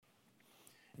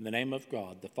In the name of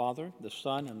God, the Father, the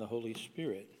Son, and the Holy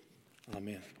Spirit.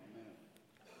 Amen.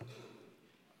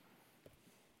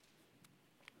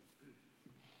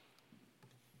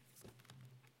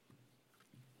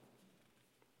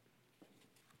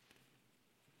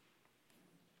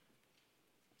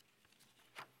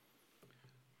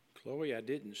 Chloe, I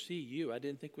didn't see you. I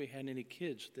didn't think we had any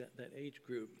kids that age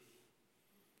group.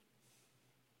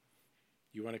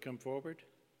 You want to come forward?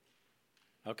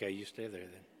 Okay, you stay there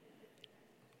then.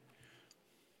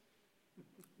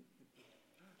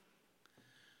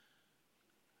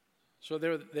 So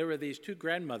there were these two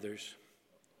grandmothers,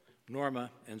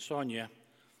 Norma and Sonia,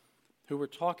 who were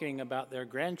talking about their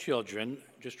grandchildren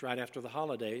just right after the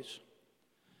holidays.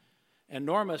 And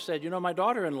Norma said, my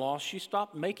daughter-in-law, she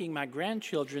stopped making my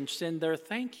grandchildren send their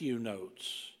thank you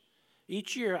notes.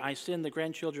 Each year I send the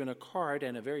grandchildren a card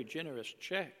and a very generous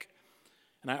check.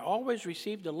 And I always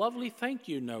received a lovely thank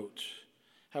you note.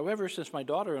 However, since my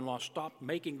daughter-in-law stopped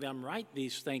making them write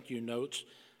these thank you notes,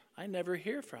 I never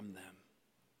hear from them.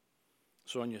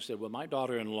 Sonia said, well, my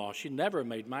daughter-in-law, she never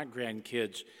made my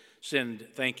grandkids send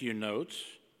thank you notes.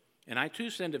 And I too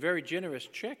send a very generous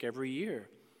check every year.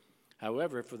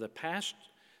 However, for the past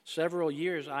several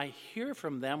years, I hear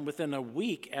from them within a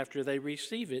week after they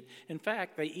receive it. In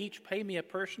fact, they each pay me a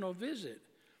personal visit.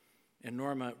 And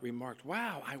Norma remarked,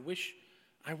 wow, I wish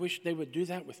they would do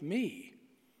that with me.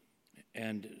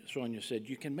 And Sonia said,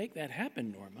 you can make that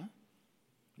happen, Norma.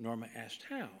 Norma asked,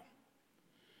 how?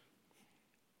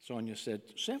 Sonia said,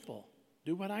 simple.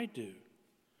 Do what I do.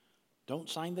 Don't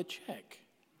sign the check.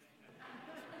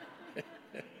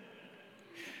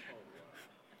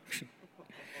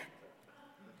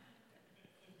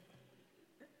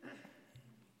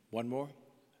 One more?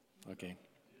 Okay.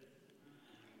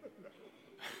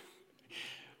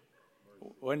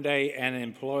 One day, an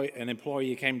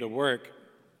employee came to work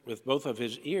with both of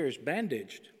his ears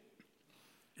bandaged.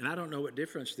 And I don't know what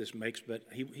difference this makes, but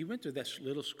he went to this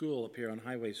little school up here on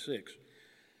Highway 6.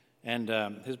 And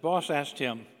his boss asked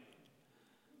him,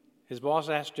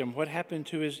 what happened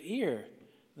to his ear?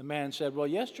 The man said, well,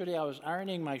 yesterday I was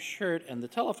ironing my shirt and the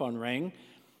telephone rang,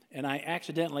 and I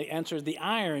accidentally answered the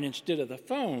iron instead of the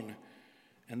phone.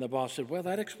 And the boss said, well,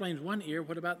 that explains one ear.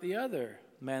 What about the other?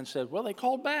 The man said, well, they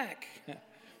called back.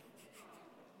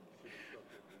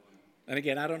 And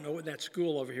again, I don't know what that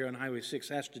school over here on Highway 6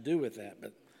 has to do with that,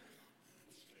 but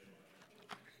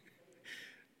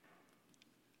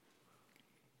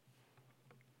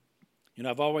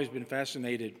I've always been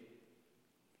fascinated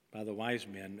by the wise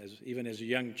men. Even as a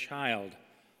young child,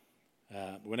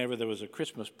 whenever there was a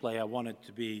Christmas play, I wanted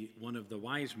to be one of the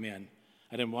wise men.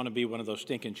 I didn't want to be one of those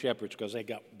stinking shepherds because they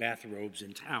got bathrobes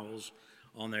and towels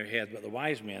on their head. But the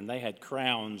wise men, they had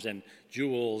crowns and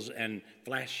jewels and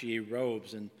flashy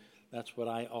robes, and that's what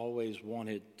I always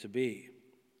wanted to be.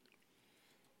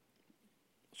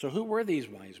 So who were these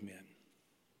wise men?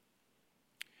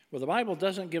 Well, the Bible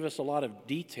doesn't give us a lot of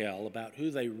detail about who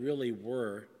they really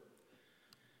were.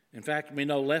 In fact, we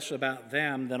know less about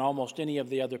them than almost any of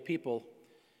the other people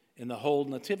in the whole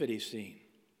nativity scene.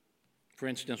 For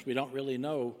instance, we don't really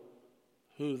know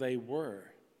who they were.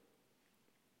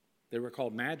 They were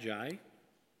called magi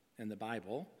in the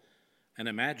Bible, and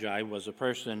a magi was a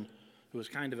person who was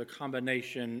kind of a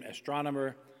combination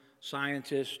astronomer,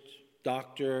 scientist,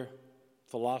 doctor,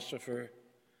 philosopher.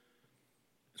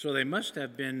 So they must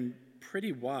have been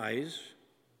pretty wise.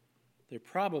 They're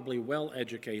probably well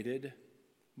educated.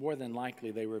 More than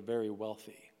likely, they were very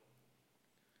wealthy.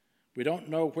 We don't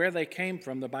know where they came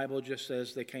from. The Bible just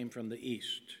says they came from the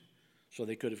east. So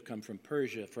they could have come from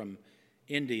Persia, from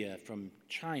India, from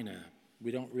China.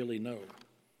 We don't really know.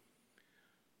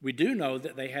 We do know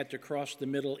that they had to cross the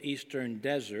Middle Eastern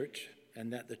desert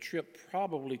and that the trip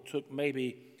probably took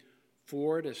maybe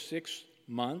 4 to 6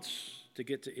 months to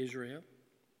get to Israel.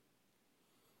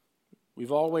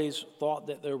 We've always thought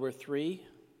that there were 3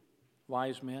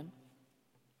 wise men,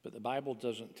 but the Bible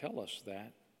doesn't tell us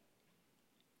that.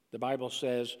 The Bible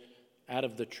says, out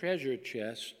of the treasure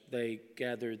chest, they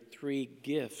gathered 3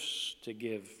 gifts to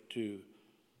give to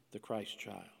the Christ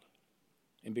child.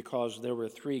 And because there were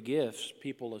 3 gifts,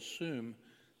 people assume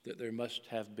that there must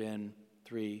have been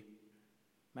 3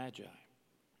 magi.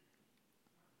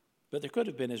 But there could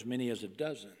have been as many as a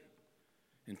dozen.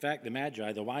 In fact, the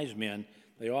magi, the wise men,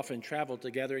 they often traveled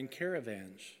together in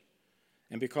caravans.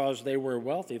 And because they were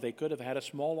wealthy, they could have had a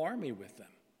small army with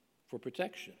them for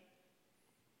protection.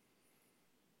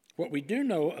 What we do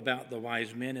know about the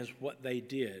wise men is what they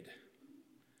did.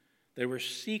 They were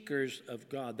seekers of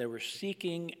God. They were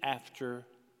seeking after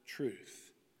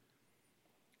truth.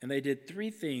 And they did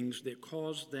 3 things that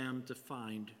caused them to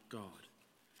find God.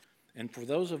 And for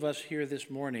those of us here this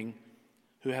morning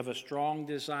who have a strong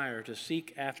desire to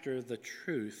seek after the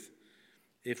truth,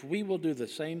 if we will do the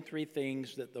same three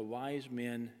things that the wise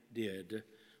men did,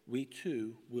 we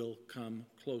too will come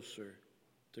closer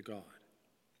to God.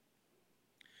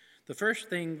 The first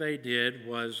thing they did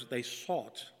was they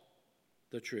sought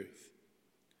the truth.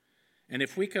 And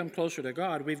if we come closer to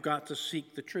God, we've got to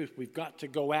seek the truth. We've got to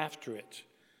go after it.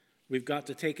 We've got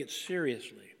to take it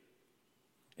seriously.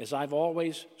 As I've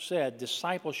always said,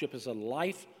 discipleship is a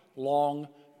lifelong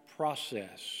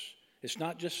process. It's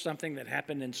not just something that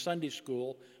happened in Sunday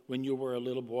school when you were a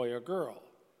little boy or girl.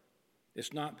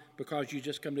 It's not because you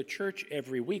just come to church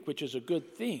every week, which is a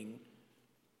good thing.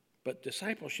 But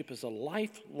discipleship is a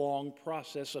lifelong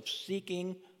process of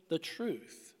seeking the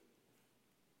truth.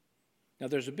 Now,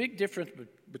 there's a big difference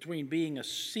between being a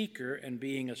seeker and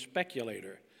being a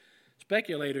speculator.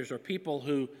 Speculators are people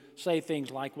who say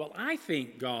things like, well, I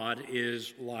think God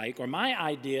is like, or my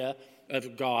idea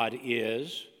of God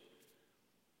is.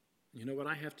 You know what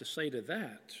I have to say to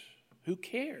that? Who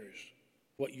cares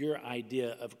what your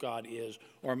idea of God is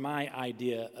or my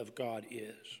idea of God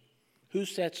is? Who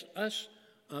sets us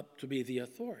up to be the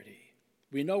authority?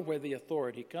 We know where the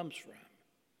authority comes from.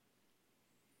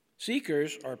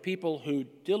 Seekers are people who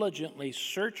diligently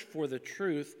search for the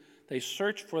truth. They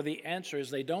search for the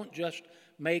answers. They don't just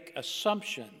make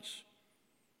assumptions.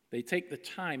 They take the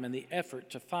time and the effort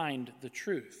to find the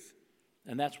truth.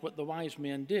 And that's what the wise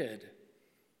men did.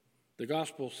 The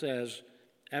gospel says,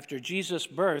 after Jesus'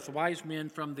 birth, wise men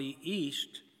from the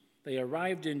east, they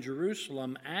arrived in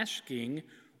Jerusalem asking,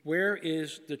 where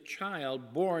is the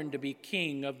child born to be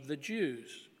king of the Jews?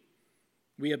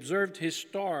 We observed his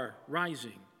star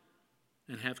rising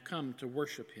and have come to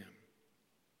worship him.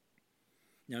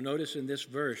 Now notice in this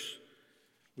verse,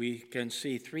 we can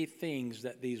see three things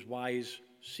that these wise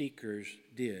seekers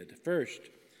did. First,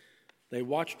 they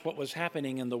watched what was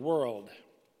happening in the world.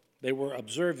 They were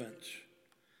observant.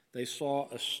 They saw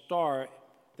a star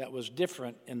that was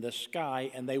different in the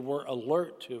sky, and they were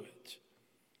alert to it.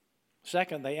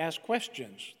 Second, they asked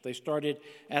questions. They started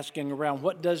asking around,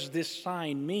 what does this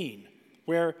sign mean?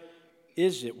 Where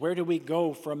is it? Where do we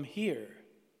go from here?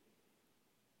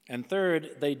 And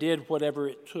third, they did whatever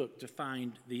it took to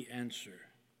find the answer.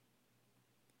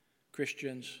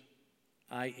 Christians,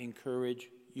 I encourage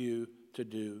you to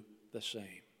do the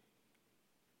same.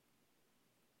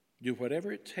 Do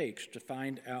whatever it takes to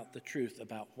find out the truth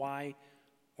about why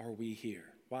are we here?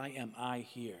 Why am I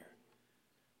here?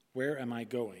 Where am I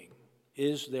going?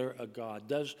 Is there a God?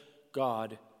 Does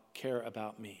God care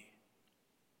about me?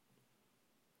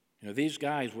 You know, these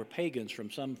guys were pagans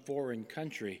from some foreign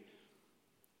country.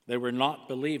 They were not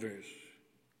believers,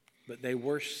 but they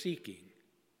were seeking,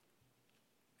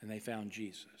 and they found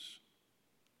Jesus.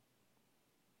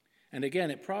 And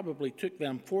again, it probably took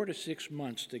them 4 to 6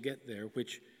 months to get there,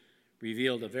 which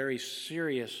revealed a very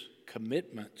serious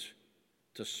commitment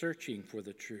to searching for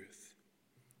the truth.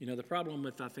 You know, the problem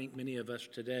with, I think, many of us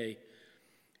today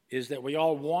is that we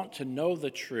all want to know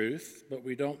the truth, but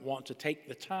we don't want to take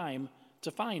the time to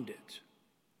find it.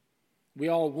 We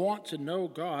all want to know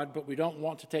God, but we don't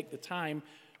want to take the time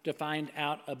to find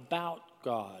out about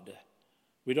God.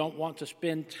 We don't want to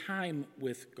spend time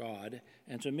with God,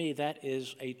 and to me, that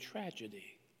is a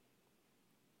tragedy.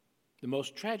 The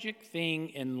most tragic thing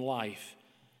in life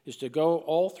is to go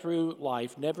all through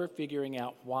life never figuring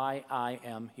out why I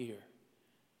am here,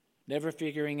 never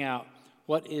figuring out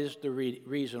what is the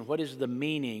reason, what is the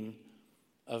meaning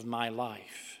of my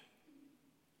life.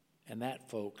 And that,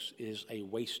 folks, is a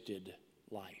wasted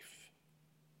life.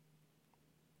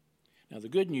 Now, the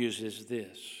good news is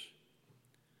this.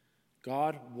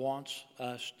 God wants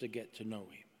us to get to know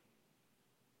him.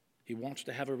 He wants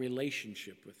to have a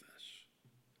relationship with us.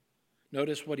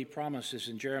 Notice what he promises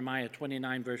in Jeremiah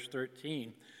 29, verse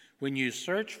 13. When you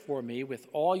search for me with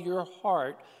all your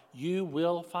heart, you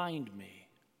will find me.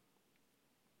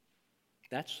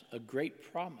 That's a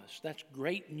great promise. That's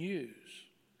great news.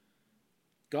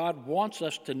 God wants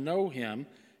us to know him.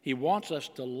 He wants us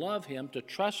to love him, to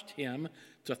trust him,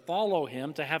 to follow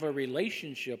him, to have a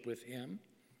relationship with him.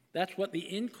 That's what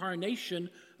the incarnation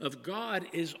of God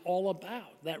is all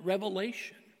about, that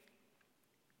revelation.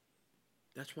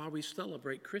 That's why we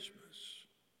celebrate Christmas.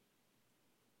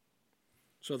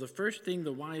 So the first thing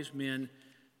the wise men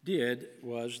did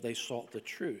was they sought the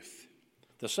truth.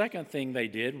 The second thing they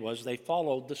did was they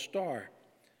followed the star.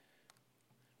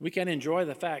 We can enjoy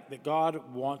the fact that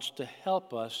God wants to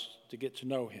help us to get to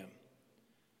know him.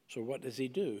 So what does he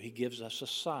do? He gives us a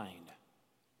sign.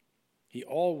 He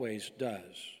always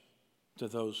does to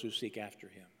those who seek after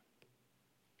him.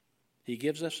 He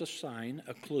gives us a sign,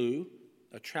 a clue,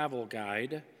 a travel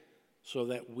guide so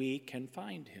that we can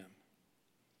find him.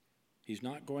 He's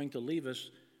not going to leave us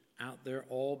out there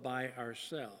all by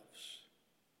ourselves.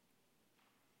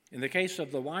 In the case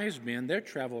of the wise men, their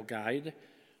travel guide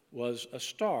was a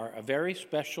star, a very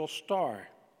special star.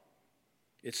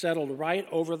 It settled right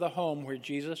over the home where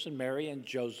Jesus and Mary and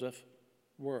Joseph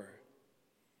were.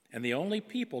 And the only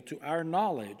people, to our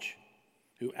knowledge,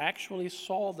 who actually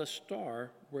saw the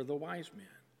star were the wise men.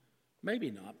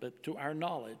 Maybe not, but to our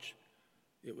knowledge,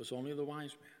 it was only the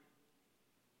wise men.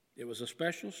 It was a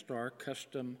special star,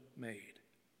 custom made.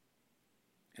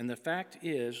 And the fact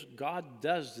is, God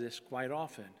does this quite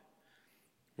often.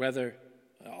 Whether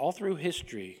all through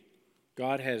history,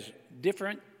 God has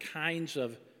different kinds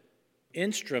of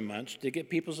instruments to get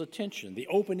people's attention. The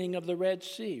opening of the Red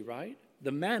Sea, right?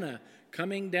 The manna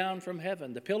coming down from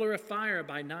heaven, the pillar of fire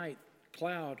by night,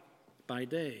 cloud by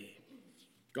day.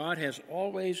 God has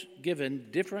always given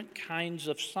different kinds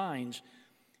of signs.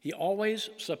 He always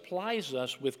supplies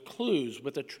us with clues,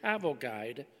 with a travel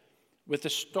guide, with a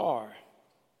star.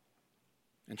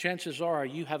 And chances are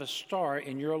you have a star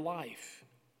in your life.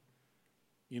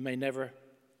 You may never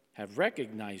have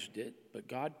recognized it, but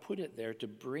God put it there to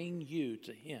bring you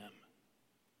to him.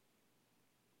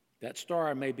 That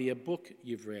star may be a book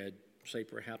you've read, say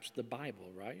perhaps the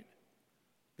Bible, right?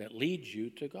 That leads you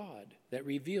to God, that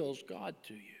reveals God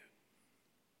to you.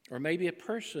 Or maybe a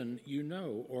person you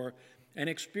know, or an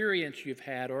experience you've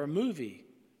had, or a movie,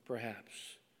 perhaps.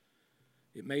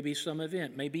 It may be some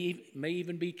event, may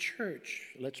even be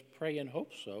church. Let's pray and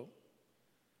hope so.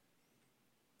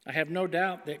 I have no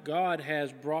doubt that God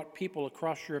has brought people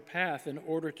across your path in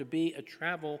order to be a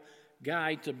travel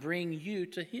guide to bring you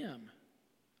to him.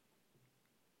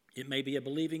 It may be a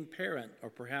believing parent, or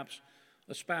perhaps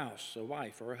a spouse, a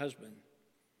wife, or a husband,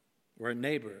 or a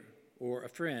neighbor, or a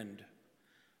friend,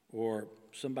 or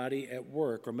somebody at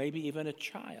work, or maybe even a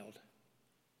child.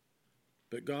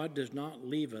 But God does not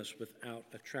leave us without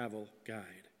a travel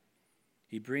guide.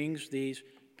 He brings these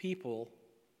people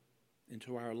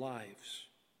into our lives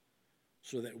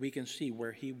so that we can see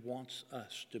where he wants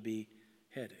us to be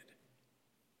headed.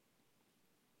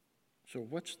 So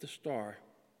what's the star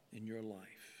in your life?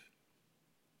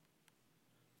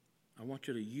 I want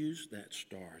you to use that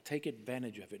star. Take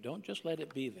advantage of it. Don't just let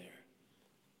it be there.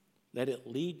 Let it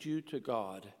lead you to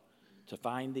God to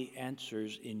find the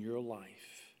answers in your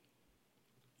life.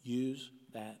 Use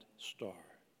that star.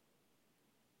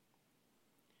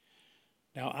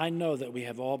 Now, I know that we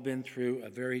have all been through a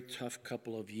very tough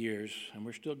couple of years, and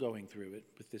we're still going through it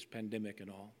with this pandemic and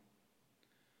all.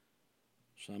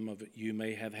 Some of you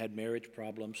may have had marriage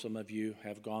problems. Some of you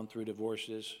have gone through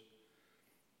divorces.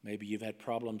 Maybe you've had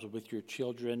problems with your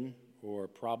children, or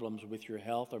problems with your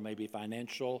health, or maybe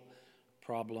financial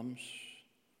problems,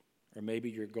 or maybe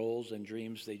your goals and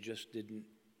dreams, they just didn't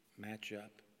match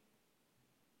up.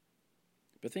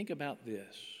 But think about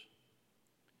this.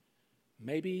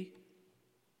 Maybe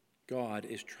God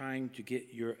is trying to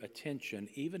get your attention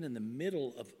even in the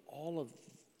middle of all of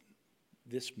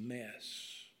this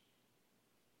mess.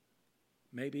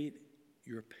 Maybe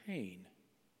your pain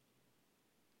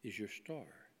is your star.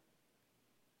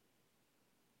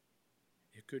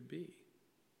 It could be.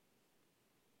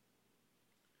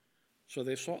 So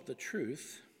they sought the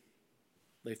truth.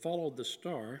 They followed the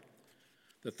star.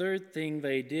 The third thing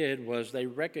they did was they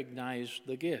recognized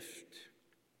the gift.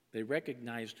 They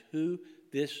recognized who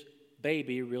this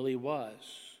baby really was.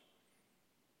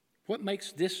 What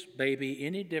makes this baby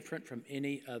any different from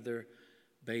any other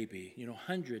baby? You know,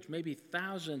 hundreds, maybe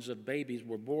thousands of babies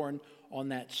were born on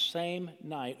that same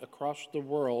night across the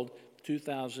world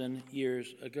 2,000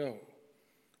 years ago.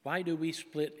 Why do we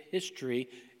split history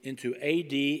into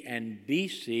AD and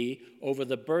BC over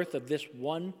the birth of this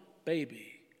one baby?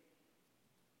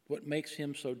 What makes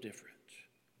him so different?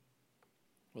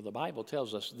 Well, the Bible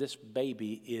tells us this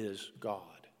baby is God.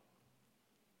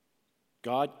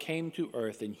 God came to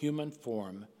earth in human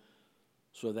form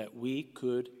so that we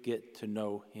could get to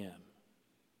know him,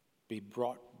 be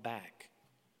brought back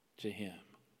to him.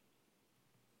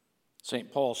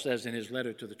 St. Paul says in his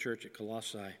letter to the church at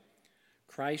Colossae,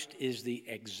 Christ is the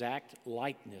exact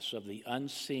likeness of the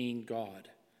unseen God.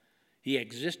 He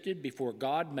existed before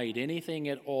God made anything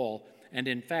at all, and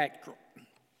in fact,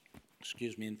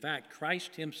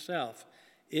 Christ himself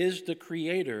is the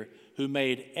creator who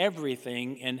made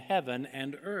everything in heaven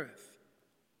and earth.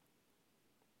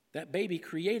 That baby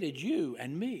created you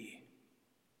and me.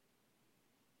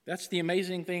 That's the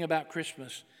amazing thing about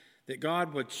Christmas, that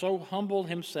God would so humble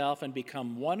himself and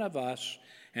become one of us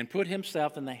and put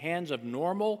himself in the hands of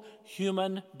normal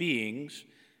human beings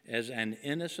as an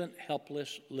innocent,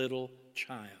 helpless little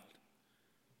child.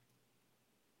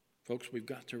 Folks, we've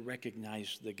got to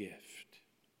recognize the gift.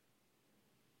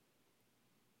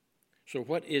 So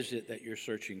what is it that you're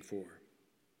searching for?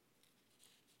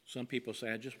 Some people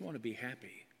say, I just want to be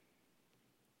happy.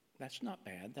 That's not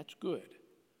bad. That's good.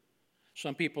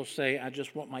 Some people say, I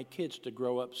just want my kids to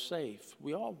grow up safe.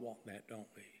 We all want that, don't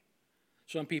we?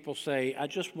 Some people say, I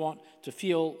just want to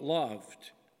feel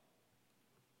loved.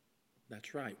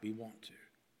 That's right, we want to.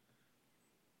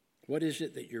 What is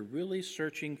it that you're really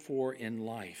searching for in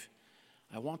life?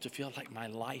 I want to feel like my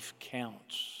life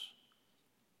counts.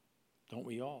 Don't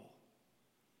we all?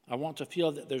 I want to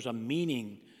feel that there's a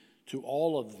meaning to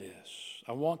all of this.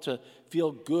 I want to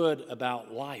feel good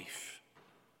about life.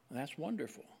 And that's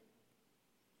wonderful.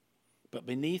 But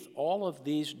beneath all of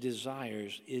these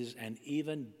desires is an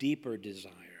even deeper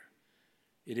desire.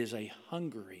 It is a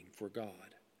hungering for God.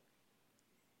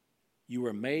 You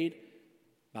were made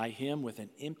by Him with an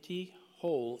empty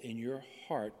hole in your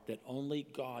heart that only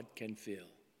God can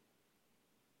fill.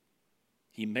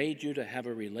 He made you to have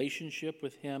a relationship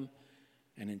with Him,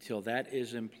 and until that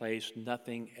is in place,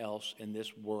 nothing else in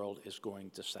this world is going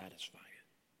to satisfy it.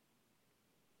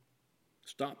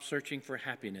 Stop searching for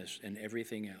happiness in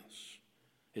everything else.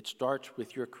 It starts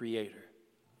with your Creator.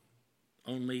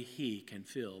 Only He can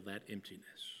fill that emptiness.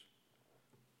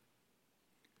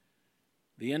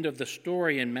 The end of the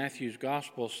story in Matthew's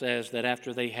Gospel says that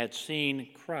after they had seen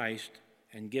Christ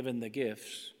and given the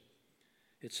gifts,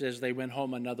 it says they went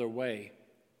home another way.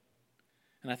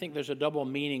 And I think there's a double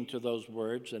meaning to those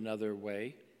words, another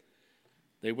way.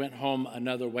 They went home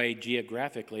another way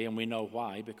geographically, and we know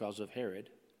why, because of Herod.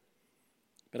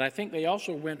 But I think they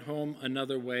also went home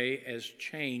another way as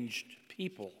changed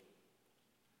people.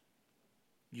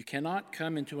 You cannot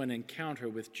come into an encounter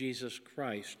with Jesus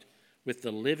Christ, with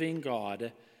the living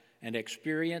God, and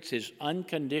experience His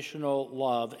unconditional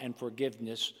love and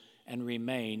forgiveness and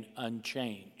remain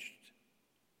unchanged.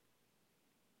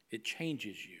 It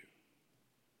changes you.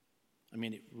 I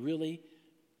mean, it really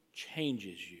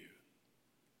changes you.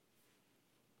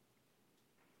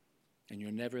 And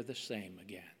you're never the same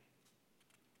again.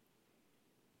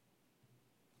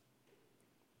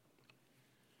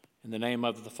 In the name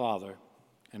of the Father,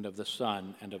 and of the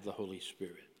Son, and of the Holy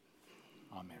Spirit.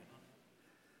 Amen.